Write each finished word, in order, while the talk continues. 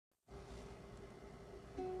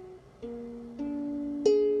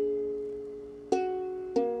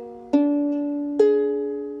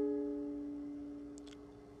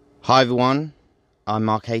Hi everyone, I'm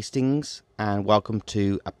Mark Hastings and welcome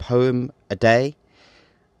to A Poem a Day,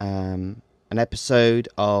 an episode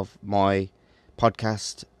of my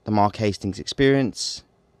podcast, The Mark Hastings Experience,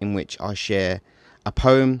 in which I share a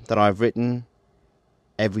poem that I've written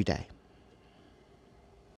every day.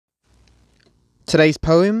 Today's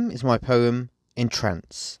poem is my poem,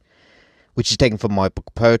 Entrance, which is taken from my book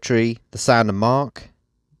of poetry, The Sound of Mark,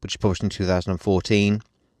 which is published in 2014,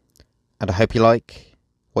 and I hope you like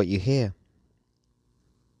what you hear.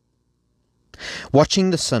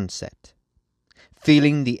 Watching the sunset,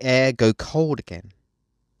 feeling the air go cold again,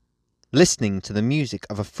 listening to the music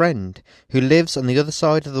of a friend who lives on the other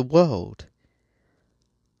side of the world.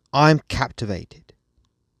 I'm captivated.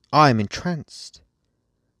 I'm entranced.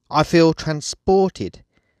 I feel transported.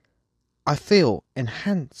 I feel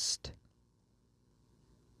enhanced.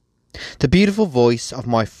 The beautiful voice of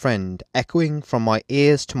my friend echoing from my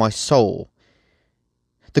ears to my soul.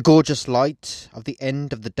 The gorgeous light of the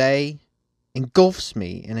end of the day engulfs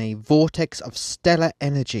me in a vortex of stellar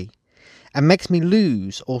energy and makes me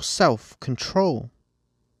lose all self-control.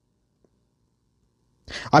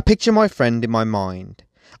 I picture my friend in my mind.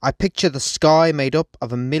 I picture the sky made up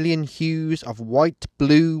of a million hues of white,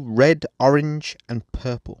 blue, red, orange and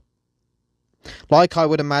purple. Like I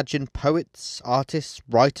would imagine poets, artists,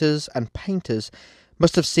 writers and painters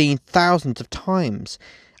must have seen thousands of times,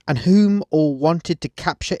 and whom all wanted to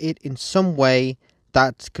capture it in some way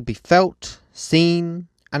that could be felt, seen,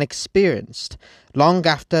 and experienced long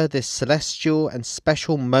after this celestial and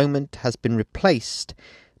special moment has been replaced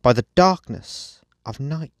by the darkness of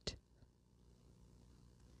night.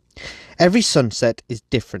 Every sunset is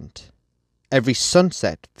different. Every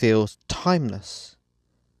sunset feels timeless.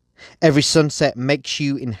 Every sunset makes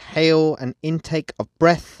you inhale an intake of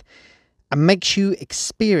breath and makes you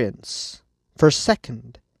experience, for a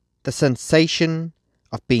second, the sensation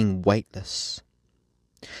of being weightless.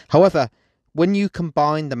 However, when you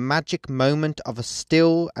combine the magic moment of a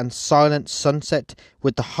still and silent sunset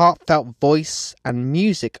with the heartfelt voice and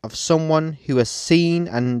music of someone who has seen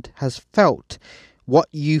and has felt what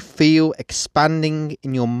you feel expanding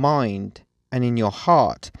in your mind and in your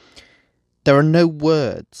heart, there are no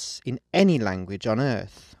words in any language on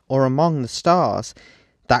earth or among the stars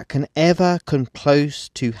that can ever come close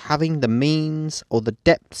to having the means or the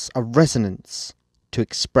depths of resonance to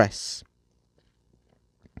express.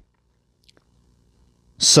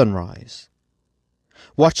 Sunrise.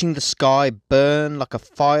 Watching the sky burn like a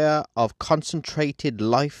fire of concentrated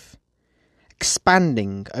life,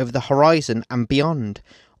 expanding over the horizon and beyond,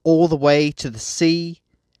 all the way to the sea,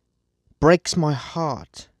 breaks my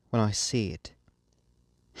heart when I see it.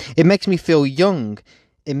 It makes me feel young.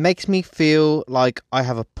 It makes me feel like I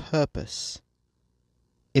have a purpose.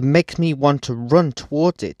 It makes me want to run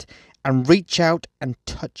towards it and reach out and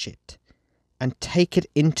touch it and take it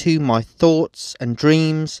into my thoughts and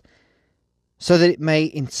dreams so that it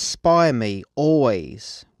may inspire me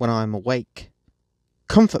always when I am awake,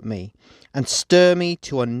 comfort me and stir me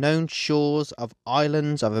to unknown shores of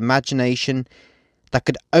islands of imagination that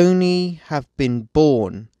could only have been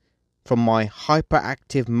born from my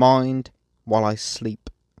hyperactive mind while I sleep.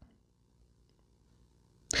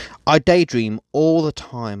 I daydream all the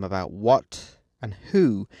time about what and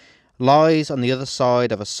who lies on the other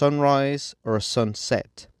side of a sunrise or a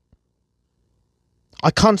sunset.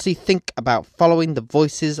 I constantly think about following the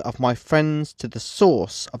voices of my friends to the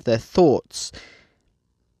source of their thoughts,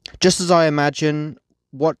 just as I imagine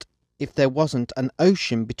what if there wasn't an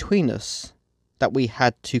ocean between us that we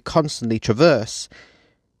had to constantly traverse.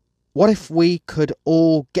 What if we could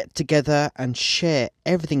all get together and share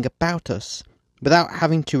everything about us without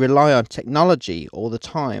having to rely on technology all the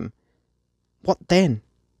time? What then?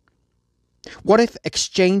 What if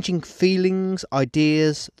exchanging feelings,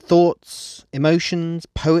 ideas, thoughts, emotions,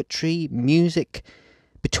 poetry, music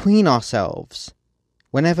between ourselves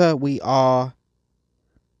whenever we are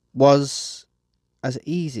was as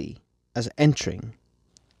easy as entering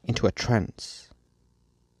into a trance?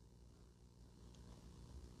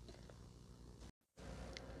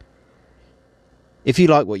 If you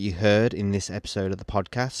like what you heard in this episode of the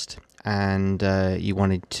podcast and you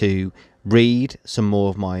wanted to read some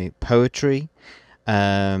more of my poetry,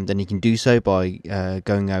 then you can do so by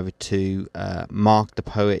going over to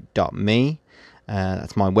markthepoet.me.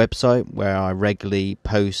 That's my website where I regularly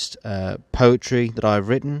post poetry that I've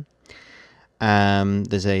written.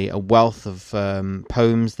 There's a wealth of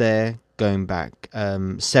poems there going back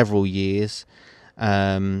several years.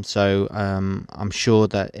 So I'm sure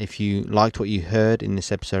that if you liked what you heard in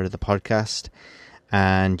this episode of the podcast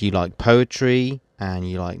and you like poetry and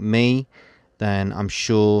you like me, then I'm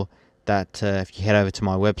sure that if you head over to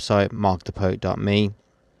my website, markthepoet.me,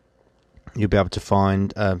 you'll be able to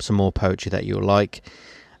find some more poetry that you'll like.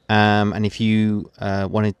 And if you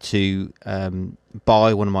wanted to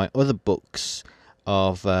buy one of my other books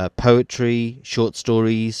of poetry, short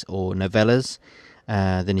stories, or novellas,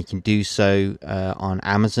 then you can do so on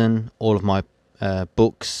Amazon. All of my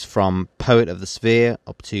books, from Poet of the Sphere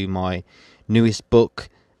up to my newest book,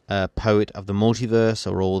 Poet of the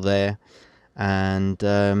Multiverse, are all there. And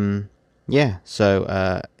so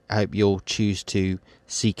I hope you'll choose to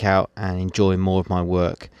seek out and enjoy more of my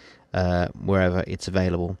work wherever it's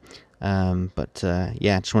available. I just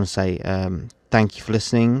want to say thank you for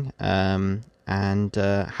listening, and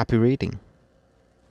happy reading.